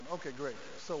Okay, great.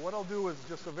 So what I'll do is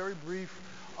just a very brief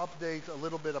update a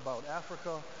little bit about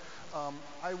Africa.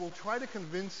 I will try to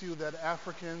convince you that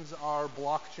Africans are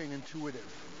blockchain intuitive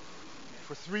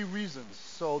for three reasons.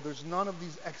 So there's none of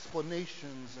these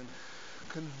explanations and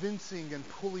convincing and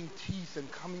pulling teeth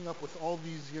and coming up with all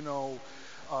these,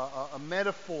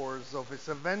 metaphors of it's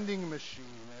a vending machine.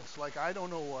 It's like, I don't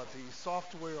know what, the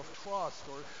software of trust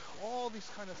or all these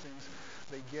kind of things.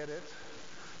 They get it.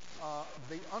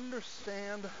 They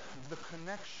understand the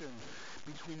connection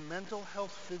between mental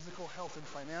health, physical health, and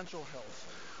financial health,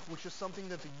 which is something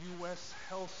that the US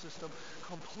health system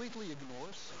completely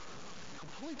ignores.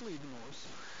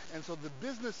 And so the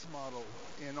business model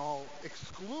in all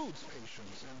excludes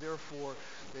patients, and therefore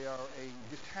they are a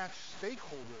detached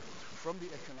stakeholder from the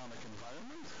economic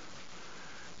environment.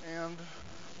 And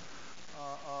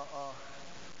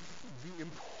the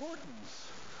importance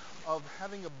of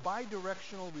having a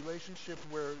bi-directional relationship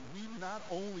where we not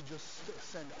only just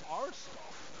send our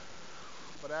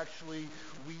stuff, but actually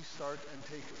we start and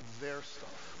take their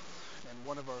stuff. And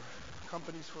one of our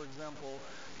companies, for example,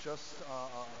 just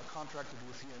contracted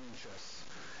with the NHS.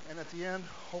 And at the end,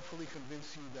 hopefully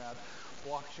convince you that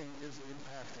blockchain is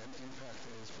impact and impact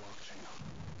is blockchain.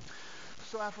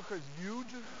 So Africa is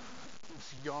huge,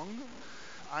 it's young.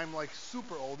 I'm like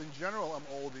super old. In general, I'm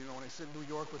old. When I sit in New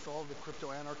York with all the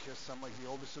crypto anarchists, I'm like the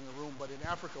oldest in the room. But in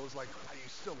Africa, it was like, are you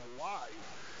still alive?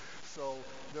 So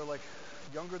they're like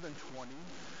younger than 20.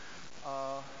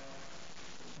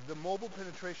 The mobile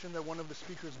penetration that one of the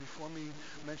speakers before me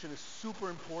mentioned is super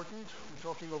important.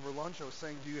 We're talking over lunch. I was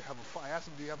saying, I asked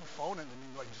him, do you have a phone? And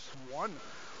then like, just one.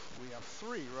 We have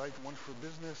three, right? One for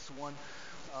business, one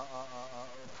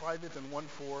private, and one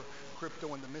for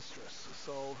crypto and the mistress.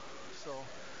 So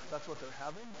that's what they're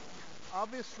having.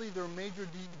 Obviously, their major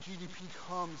GDP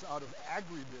comes out of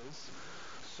agribiz.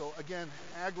 So again,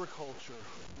 agriculture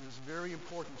is very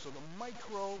important. So the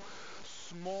micro,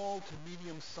 small to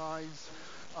medium size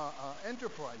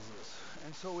enterprises.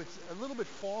 And so it's a little bit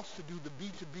false to do the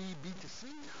B2B,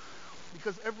 B2C,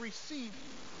 because every C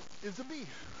is a B.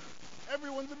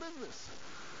 Everyone's a business.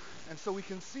 And so we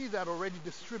can see that already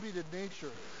distributed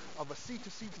nature of a C to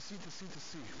C to C to C to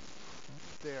C.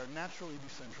 They are naturally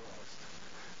decentralized.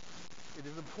 It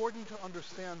is important to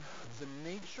understand the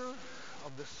nature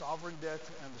of the sovereign debt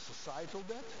and the societal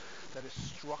debt that is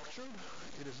structured.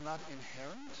 It is not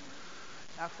inherent.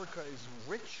 Africa is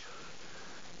rich.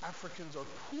 Africans are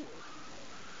poor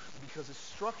because it's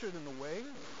structured in a way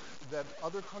that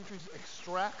other countries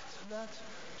extract that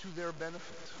to their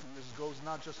benefit. And this goes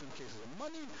not just in cases of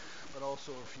money, but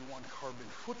also if you want carbon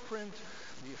footprint,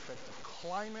 the effect of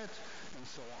climate, and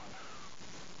so on.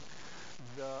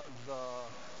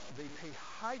 They pay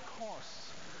high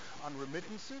costs on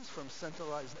remittances from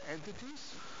centralized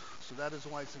entities, so that is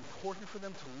why it's important for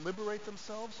them to liberate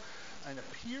themselves in a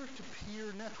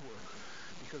peer-to-peer network,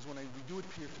 because when we do it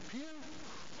peer-to-peer,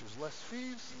 there's less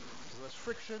fees, there's less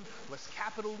friction, less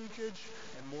capital leakage,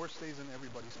 and more stays in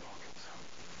everybody's pockets.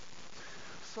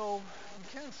 So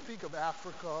you can't speak of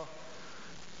Africa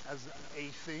as a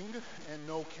thing, and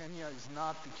no, Kenya is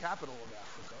not the capital of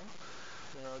Africa.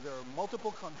 There are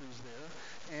multiple countries there,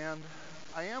 and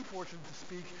I am fortunate to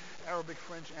speak Arabic,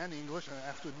 French, and English, and I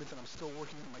have to admit that I'm still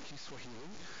working on my Kiswahili,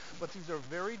 but these are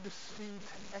very distinct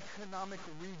economic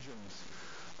regions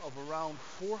of around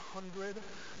 400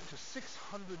 to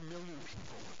 600 million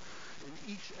people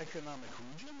in each economic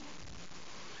region.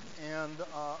 And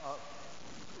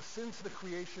since the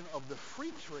creation of the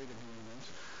free trade agreement,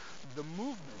 the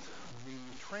movement, the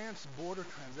trans-border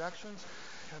transactions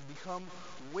have become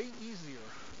way easier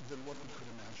than what we could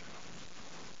imagine.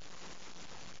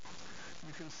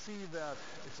 You can see that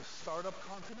it's a startup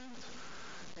continent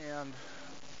and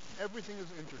everything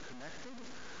is interconnected.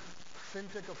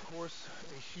 Fintech, of course,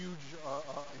 a huge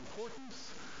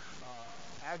importance.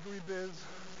 Agribiz,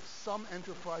 some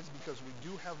enterprise because we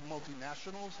do have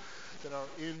multinationals that are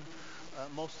in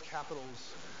most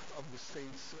capitals of the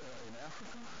states in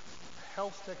Africa.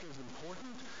 Health tech is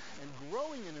important and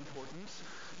growing in importance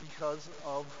because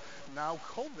of now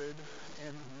COVID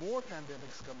and more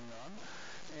pandemics coming on.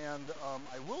 And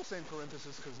I will say in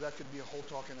parentheses, because that could be a whole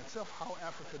talk in itself, how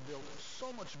Africa dealt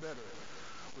so much better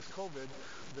with COVID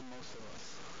than most of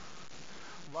us.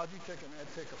 Logitech and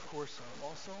EdTech, of course,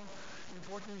 are also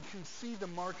important. You can see the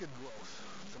market growth.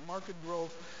 The market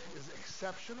growth is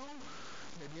exceptional.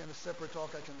 Maybe in a separate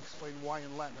talk I can explain why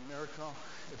in Latin America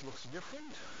it looks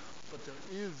different, but there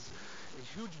is a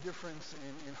huge difference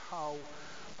in how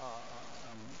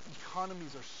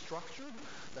economies are structured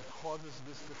that causes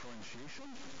this differentiation.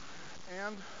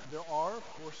 And there are, of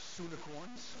course,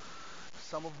 unicorns.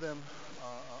 Some of them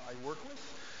I work with,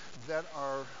 that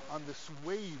are on this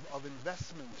wave of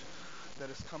investment that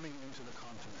is coming into the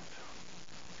continent.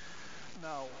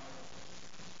 Now,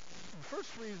 the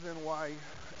first reason why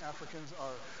Africans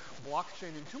are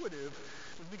blockchain intuitive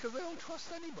is because they don't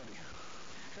trust anybody.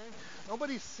 Okay?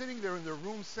 Nobody's sitting there in their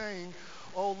room saying,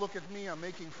 oh, look at me, I'm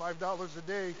making $5 a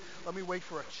day. Let me wait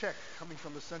for a check coming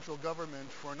from the central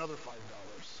government for another $5.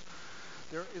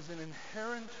 There is an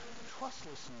inherent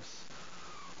trustlessness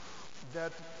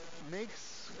that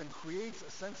makes and creates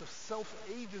a sense of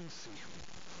self-agency.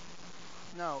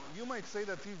 Now, you might say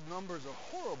that these numbers are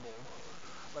horrible,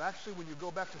 but actually when you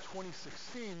go back to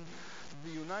 2016,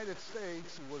 the United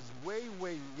States was way,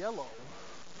 way yellow,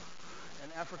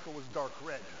 and Africa was dark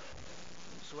red.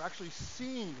 So we're actually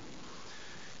seeing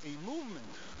a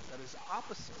movement that is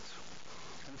opposite.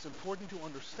 And it's important to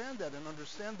understand that and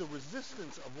understand the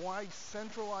resistance of why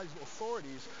centralized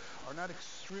authorities are not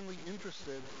extremely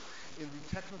interested in the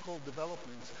technical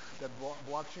developments that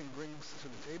blockchain brings to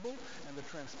the table and the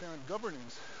transparent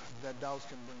governance that DAOs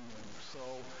can bring in. So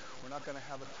we're not going to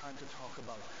have a time to talk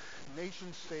about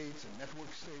nation states and network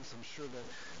states. I'm sure that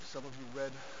some of you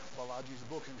read Balaji's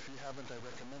book, and if you haven't, I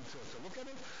recommend to look at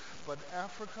it. But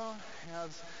Africa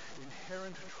has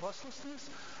inherent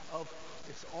trustlessness of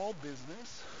it's all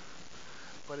business,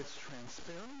 but it's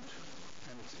transparent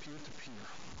and it's peer-to-peer.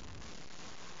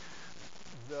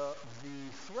 The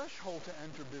threshold to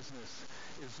enter business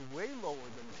is way lower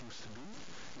than it used to be.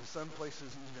 In some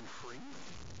places, even free.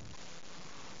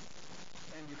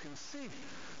 And you can see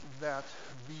that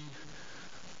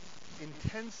the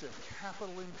intensive,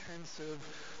 capital-intensive,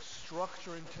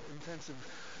 structure-intensive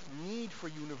need for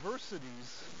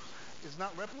universities is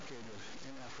not replicated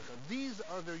in Africa. These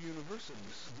are their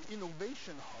universities, the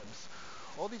innovation hubs,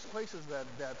 all these places that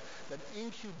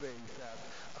incubate, that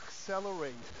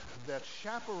accelerate, that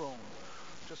chaperone,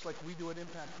 just like we do at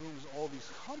Impact Rooms, all these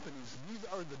companies. These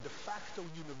are the de facto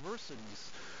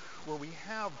universities where we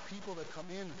have people that come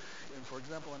in, for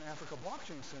example, an Africa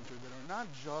Blockchain Center, that are not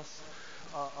just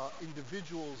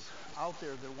individuals out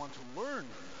there that want to learn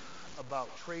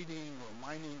about trading or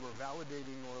mining or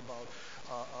validating or about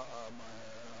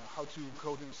how to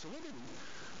code in Solidity,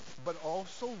 but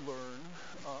also learn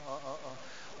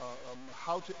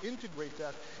how to integrate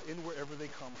that in wherever they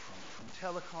come from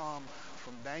telecom,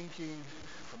 from banking,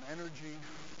 from energy.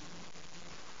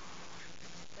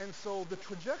 And so the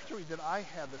trajectory that I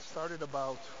had that started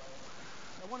about,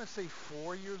 I want to say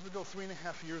 4 years ago,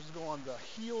 3.5 years ago, on the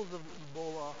heels of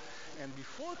Ebola and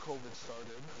before COVID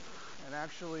started, and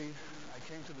actually I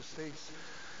came to the States,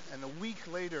 and a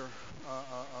week later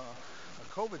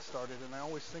COVID started, and I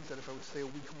always think that if I would stay a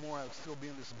week more, I would still be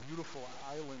in this beautiful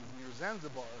island near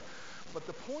Zanzibar. But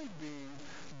the point being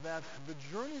that the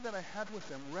journey that I had with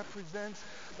them represents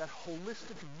that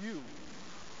holistic view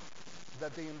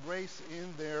that they embrace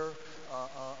in their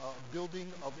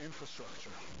building of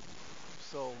infrastructure.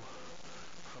 So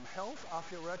from health,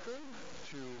 Afia Record,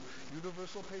 to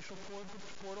universal patient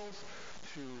portals,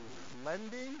 to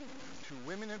lending, to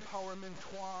women empowerment,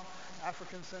 TWA,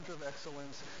 African Center of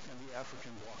Excellence, and the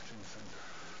African Blockchain Center.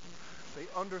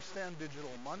 They understand digital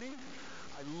money.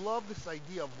 I love this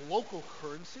idea of local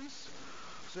currencies.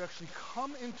 So you actually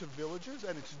come into villages,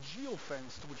 and it's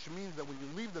geo-fenced, which means that when you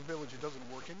leave the village, it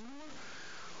doesn't work anymore.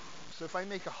 So if I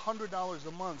make $100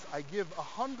 a month, I give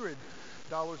 $100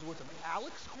 worth of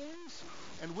Alex coins,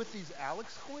 and with these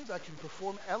Alex coins, I can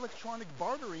perform electronic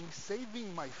bartering,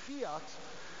 saving my fiat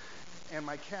and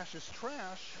my cash is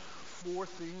trash for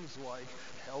things like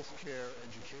healthcare,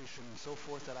 education, and so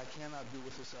forth that I cannot do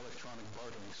with this electronic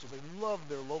bartering. So they love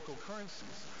their local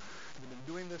currencies. They've been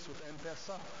doing this with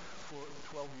M-Pesa for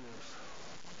 12 years.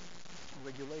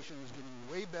 Regulation is getting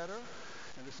way better,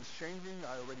 and this is changing.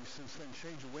 I already since then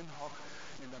changed. Windhoek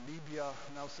in Namibia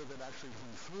now said that actually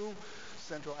went through.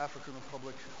 Central African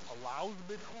Republic allows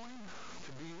Bitcoin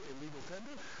to be a legal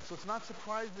tender. So it's not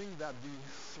surprising that the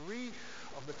 3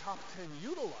 of the top 10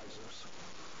 utilizers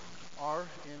are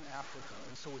in Africa.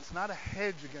 And so it's not a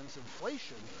hedge against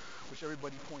inflation, which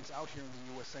everybody points out here in the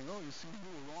US saying, oh, you see,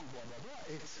 you were wrong, blah, blah,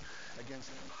 blah. It's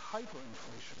against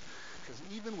hyperinflation. Because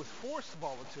even with forced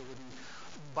volatility,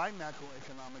 by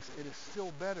macroeconomics, it is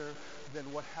still better than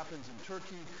what happens in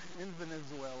Turkey, in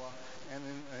Venezuela, and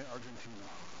in Argentina.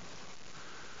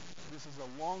 This is a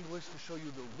long list to show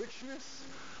you the richness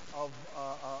of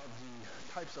the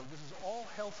types of, this is all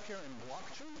healthcare and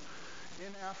blockchain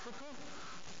in Africa,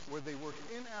 where they work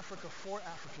in Africa for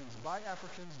Africans, by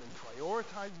Africans. They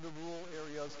prioritize the rural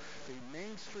areas. They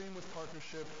mainstream with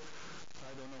partnership.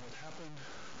 I don't know what happened.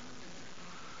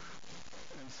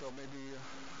 And so maybe,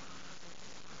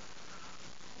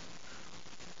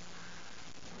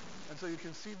 And so you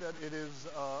can see that it is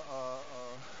I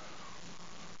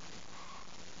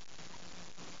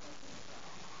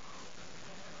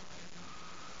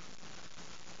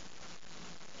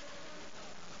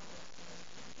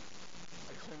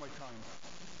claim my time.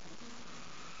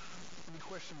 Any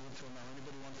questions until now?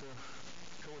 Anybody want to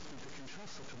go with me to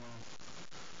Kinshasa tomorrow?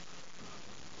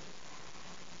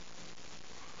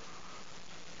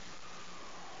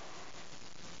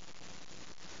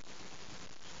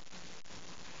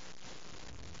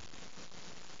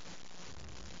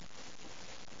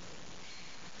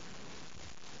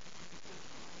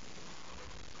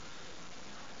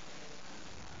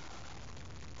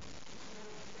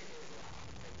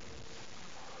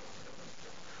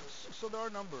 So there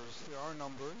are numbers. There are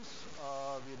numbers.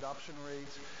 The adoption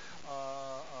rate,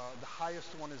 the highest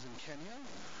one is in Kenya,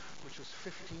 which is 15%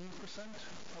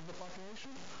 of the population,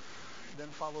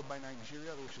 then followed by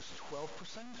Nigeria, which is 12%.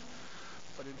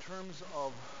 But in terms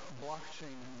of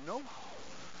blockchain know-how,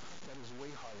 that is way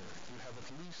higher. You have at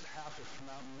least half, if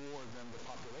not more, than the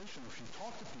population. If you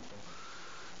talk to people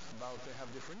about, they have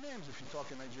different names. If you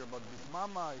talk in Nigeria about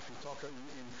Bitmama, if you talk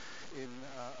in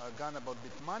Ghana about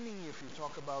Bitmoney, if you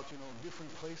talk about,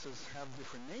 different places have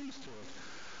different names to it.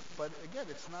 But again,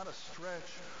 it's not a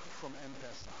stretch from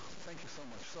M-Pesa. Thank you so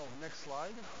much. So next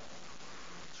slide.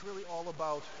 It's really all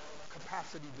about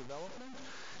capacity development.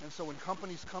 And so when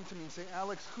companies come to me and say,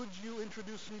 Alex, could you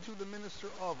introduce me to the minister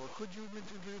of, or could you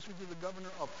introduce me to the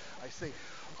governor of? I say,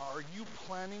 are you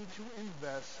planning to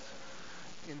invest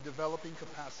in developing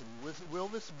capacity? Will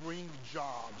this bring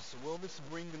jobs? Will this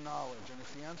bring knowledge? And if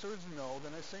the answer is no,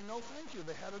 then I say, no, thank you.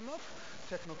 They had enough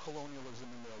techno-colonialism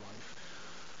in their life.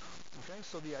 Okay,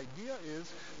 so the idea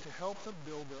is to help them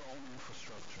build their own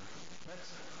infrastructure. Next.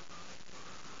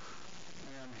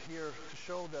 And here to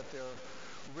show that they're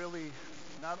really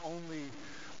not only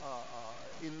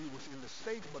within the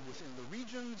state, but within the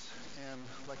regions, and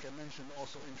like I mentioned,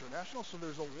 also international. So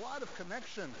there's a lot of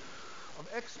connection of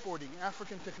exporting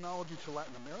African technology to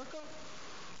Latin America,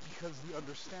 because the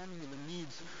understanding and the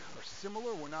needs are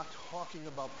similar. We're not talking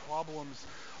about problems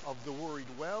of the worried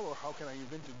well, or how can I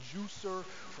invent a juicer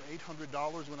for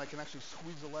 $800 when I can actually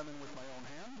squeeze a lemon with my own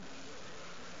hand.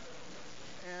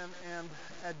 And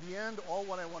at the end, all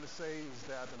what I want to say is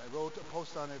that, and I wrote a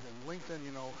post on it in LinkedIn,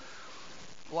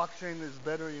 blockchain is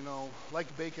better, like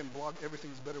bacon,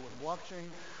 everything's better with blockchain.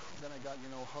 Then I got,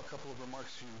 a couple of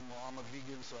remarks to, I'm a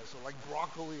vegan, so like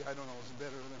broccoli, I don't know, it's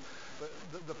better than,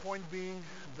 but the point being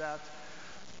that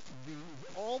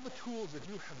all the tools that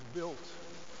you have built,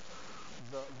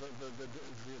 the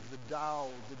DAO,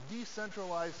 the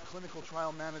decentralized clinical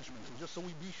trial management, and just so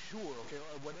we be sure, okay,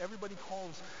 what everybody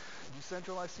calls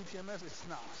decentralized CTMS, it's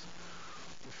not.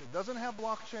 If it doesn't have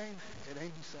blockchain, it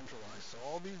ain't decentralized. So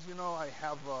all these, I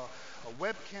have a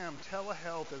webcam,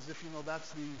 telehealth, as if,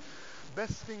 that's the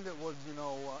best thing that was,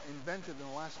 invented in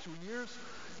the last 2 years.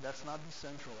 That's not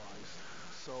decentralized.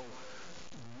 So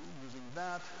using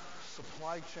that,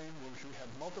 supply chain, which we had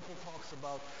multiple talks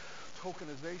about,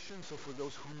 tokenization. So for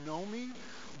those who know me,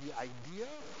 the idea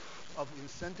of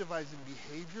incentivizing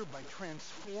behavior by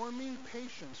transforming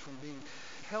patients from being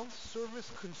health service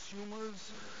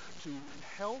consumers to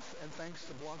health, and thanks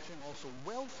to blockchain, also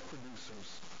wealth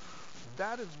producers.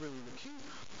 That is really the key.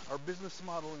 Our business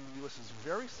model in the US is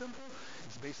very simple.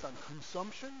 It's based on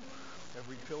consumption.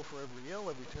 Every pill for every ill,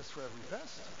 every test for every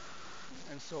pest.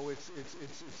 And so it's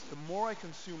the more I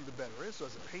consume, the better it is. So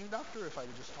as a pain doctor, if I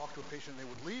would just talk to a patient, they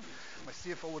would leave. My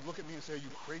CFO would look at me and say, are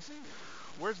you crazy?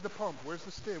 Where's the pump? Where's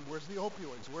the stim? Where's the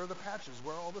opioids? Where are the patches?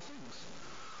 Where are all the things?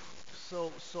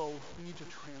 So we need to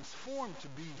transform to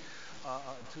be,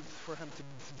 for him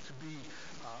to be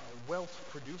wealth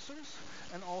producers,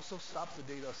 and also stop the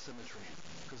data asymmetry,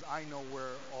 because I know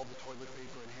where all the toilet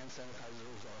paper and hand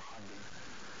sanitizers are hiding.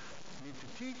 We need to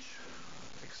teach,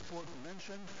 export,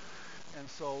 mention, and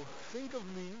so think of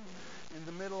me in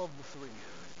the middle of the three: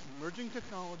 emerging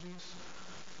technologies,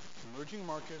 emerging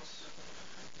markets,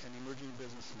 and emerging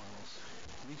business models.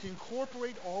 We need to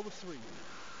incorporate all the three.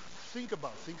 Think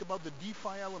about the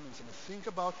DeFi elements in it. Think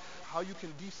about how you can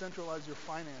decentralize your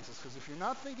finances, because if you're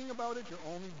not thinking about it, you're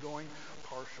only going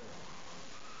partial.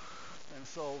 And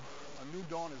so a new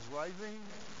dawn is rising.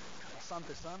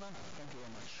 Asante sana. Thank you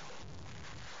very much.